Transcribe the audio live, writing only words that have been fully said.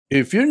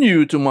If you're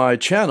new to my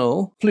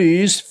channel,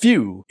 please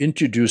view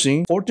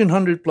Introducing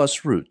 1400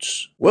 Plus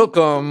Roots.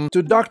 Welcome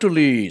to Dr.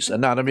 Lee's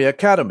Anatomy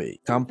Academy,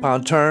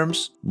 Compound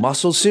Terms,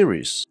 Muscle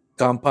Series.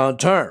 Compound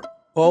Term,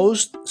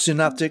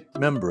 Post-Synaptic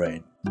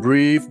Membrane.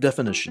 Brief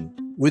definition.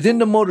 Within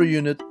the motor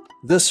unit,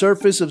 the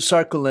surface of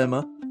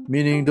sarcolemma,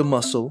 meaning the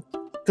muscle,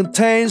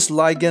 contains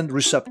ligand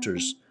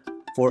receptors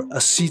for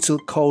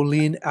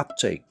acetylcholine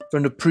uptake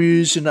from the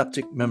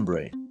pre-synaptic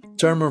membrane.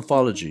 Term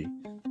morphology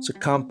is a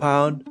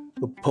compound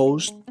of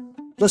post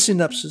plus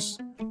synapsis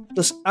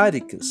plus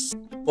idicus.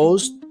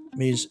 Post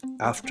means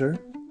after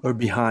or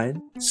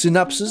behind.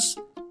 Synapsis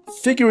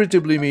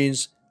figuratively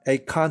means a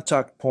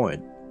contact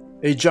point,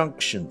 a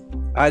junction.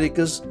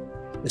 Idicus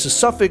is a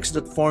suffix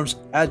that forms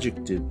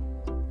adjective,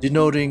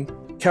 denoting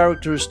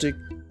characteristic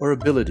or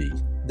ability.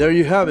 There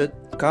you have it,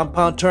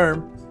 compound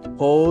term,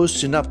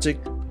 post-synaptic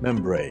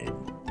membrane.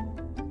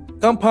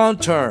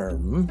 Compound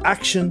term,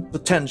 action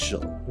potential.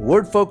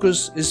 Word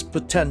focus is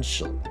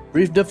potential.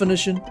 Brief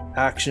definition,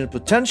 action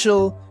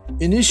potential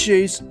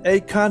initiates a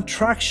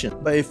contraction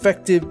by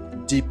effective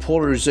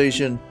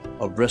depolarization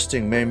of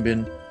resting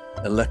membrane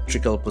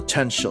electrical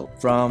potential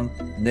from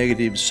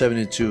negative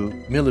 72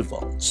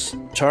 millivolts.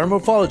 Term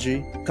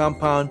morphology,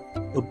 compound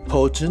of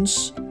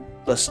potence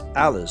plus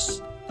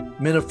alice,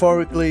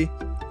 metaphorically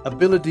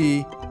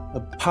ability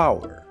of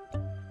power.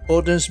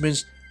 Potence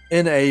means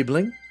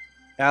enabling.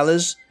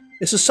 Alice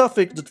is a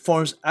suffix that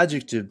forms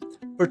adjective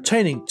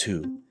pertaining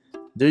to.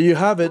 There you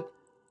have it,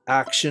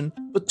 action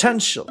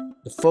potential.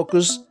 The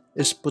focus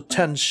is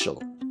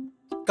potential.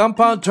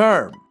 Compound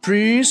term,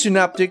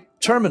 pre-synaptic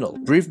terminal.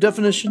 Brief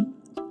definition,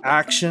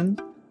 action,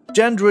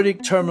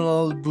 dendritic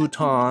terminal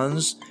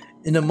boutons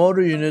in the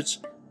motor units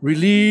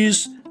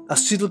release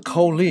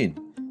acetylcholine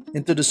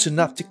into the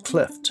synaptic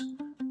cleft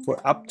for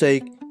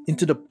uptake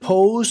into the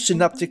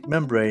post-synaptic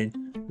membrane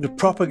to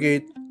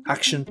propagate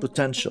action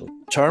potential.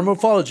 Term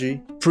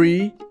morphology,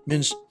 pre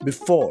means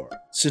before.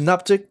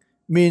 Synaptic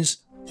means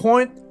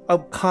point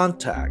of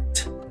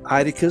contact.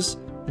 Idicus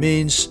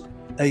means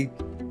a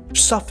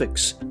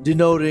suffix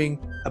denoting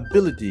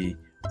ability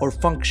or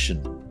function.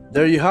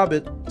 There you have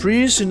it,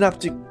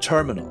 pre-synaptic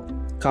terminal.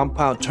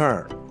 Compound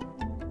term.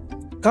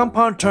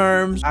 Compound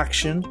terms,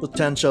 action,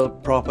 potential,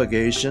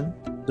 propagation.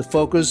 The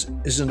focus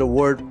is in the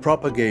word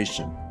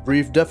propagation.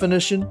 Brief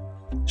definition,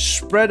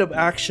 spread of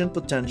action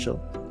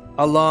potential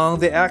along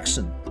the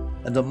axon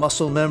and the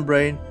muscle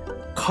membrane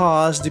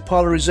cause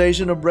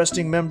depolarization of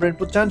resting membrane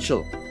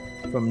potential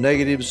from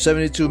negative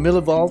 72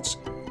 millivolts,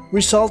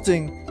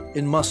 resulting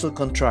in muscle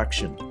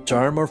contraction.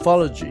 Term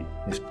morphology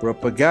is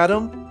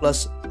propagatum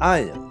plus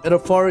ion,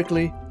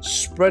 metaphorically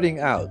spreading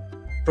out.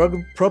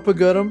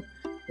 Propagatum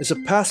is a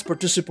past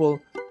participle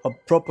of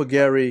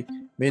propagare,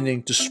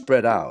 meaning to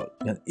spread out.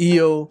 And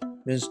eo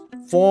means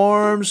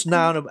forms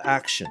noun of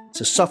action.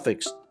 It's a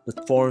suffix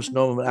that forms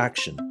noun of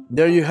action.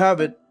 There you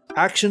have it,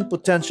 action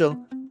potential,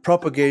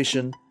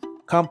 propagation,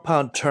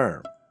 compound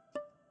term.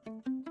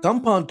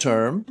 Compound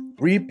term,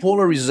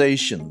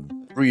 repolarization.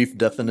 Brief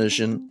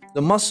definition,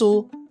 the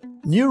muscle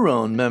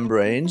neuron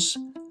membranes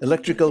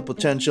electrical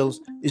potential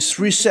is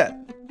reset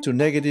to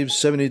negative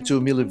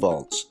 72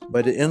 millivolts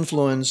by the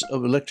influence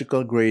of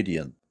electrical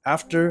gradient.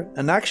 After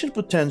an action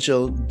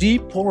potential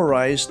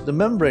depolarized the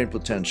membrane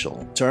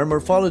potential. Term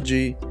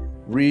morphology,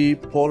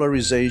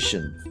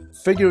 repolarization.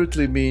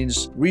 Figuratively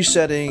means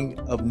resetting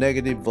of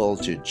negative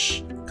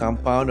voltage.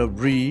 Compound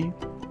of re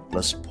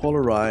plus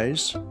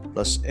polarize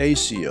plus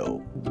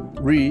ACO.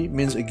 Re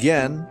means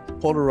again,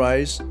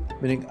 polarize,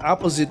 meaning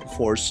opposite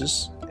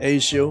forces.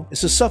 ACO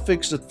is a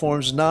suffix that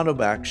forms noun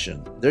of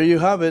action. There you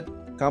have it,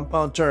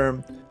 compound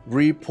term,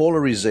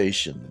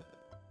 repolarization.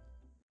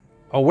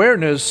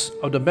 Awareness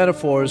of the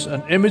metaphors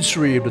and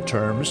imagery of the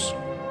terms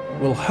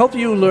will help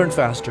you learn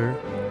faster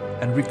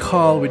and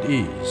recall with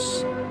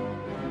ease.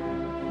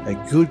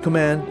 A good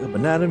command of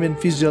anatomy and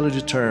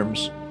physiology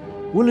terms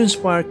will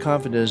inspire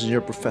confidence in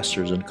your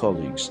professors and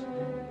colleagues,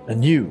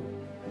 and you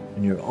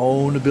in your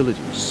own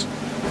abilities.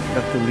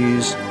 Dr.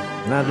 Lee's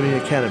Anatomy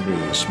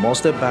Academy, a small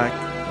step back,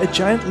 a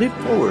giant leap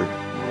forward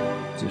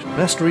to the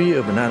mastery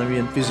of anatomy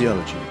and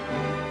physiology.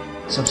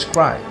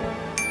 Subscribe,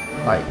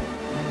 like,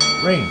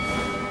 ring,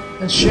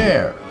 and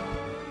share.